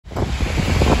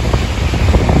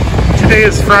Today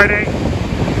is Friday,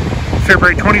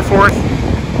 February 24th,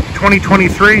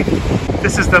 2023.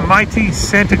 This is the mighty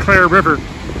Santa Clara River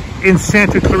in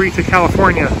Santa Clarita,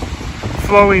 California,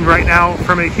 flowing right now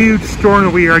from a huge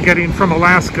storm we are getting from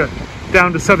Alaska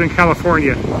down to Southern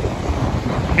California.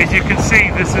 As you can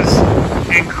see, this is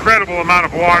an incredible amount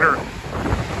of water.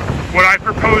 What I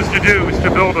propose to do is to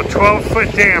build a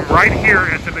 12-foot dam right here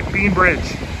at the McBean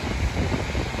Bridge.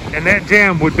 And that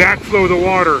dam would backflow the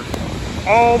water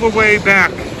all the way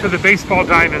back to the baseball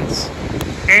diamonds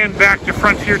and back to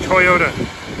Frontier Toyota.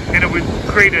 And it would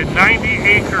create a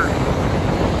 90-acre,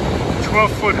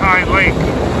 12-foot high lake,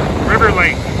 river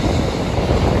lake.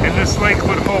 And this lake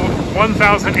would hold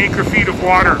 1,000 acre-feet of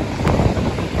water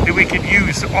that we could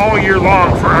use all year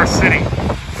long for our city.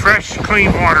 Fresh,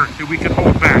 clean water that we could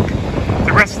hold back.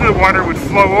 The rest of the water would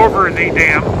flow over the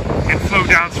dam and flow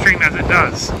downstream as it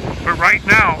does. But right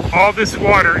now, all this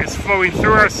water is flowing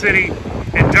through our city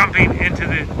and dumping into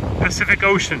the Pacific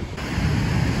Ocean.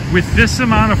 With this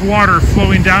amount of water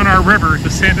flowing down our river, the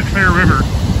Santa Clara River,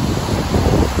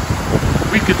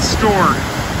 we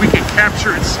could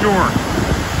capture and store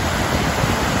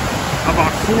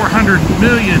about 400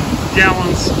 million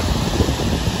gallons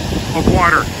of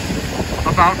water,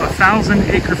 about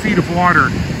 1,000 acre-feet of water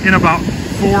in about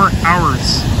 4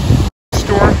 hours.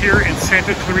 Storm here in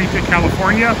Santa Clarita,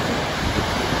 California.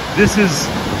 This is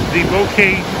the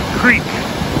Bouquet Creek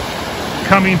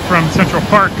coming from Central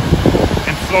Park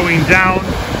and flowing down.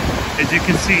 As you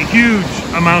can see, huge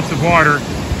amounts of water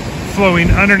flowing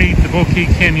underneath the Bouquet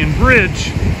Canyon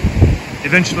Bridge,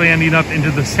 eventually ending up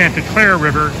into the Santa Clara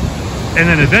River, and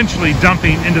then eventually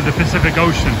dumping into the Pacific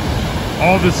Ocean.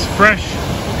 All this fresh,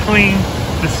 clean,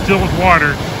 distilled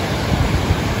water,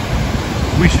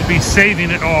 we should be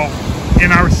saving it all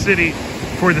in our city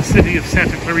for the city of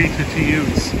Santa Clarita to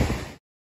use.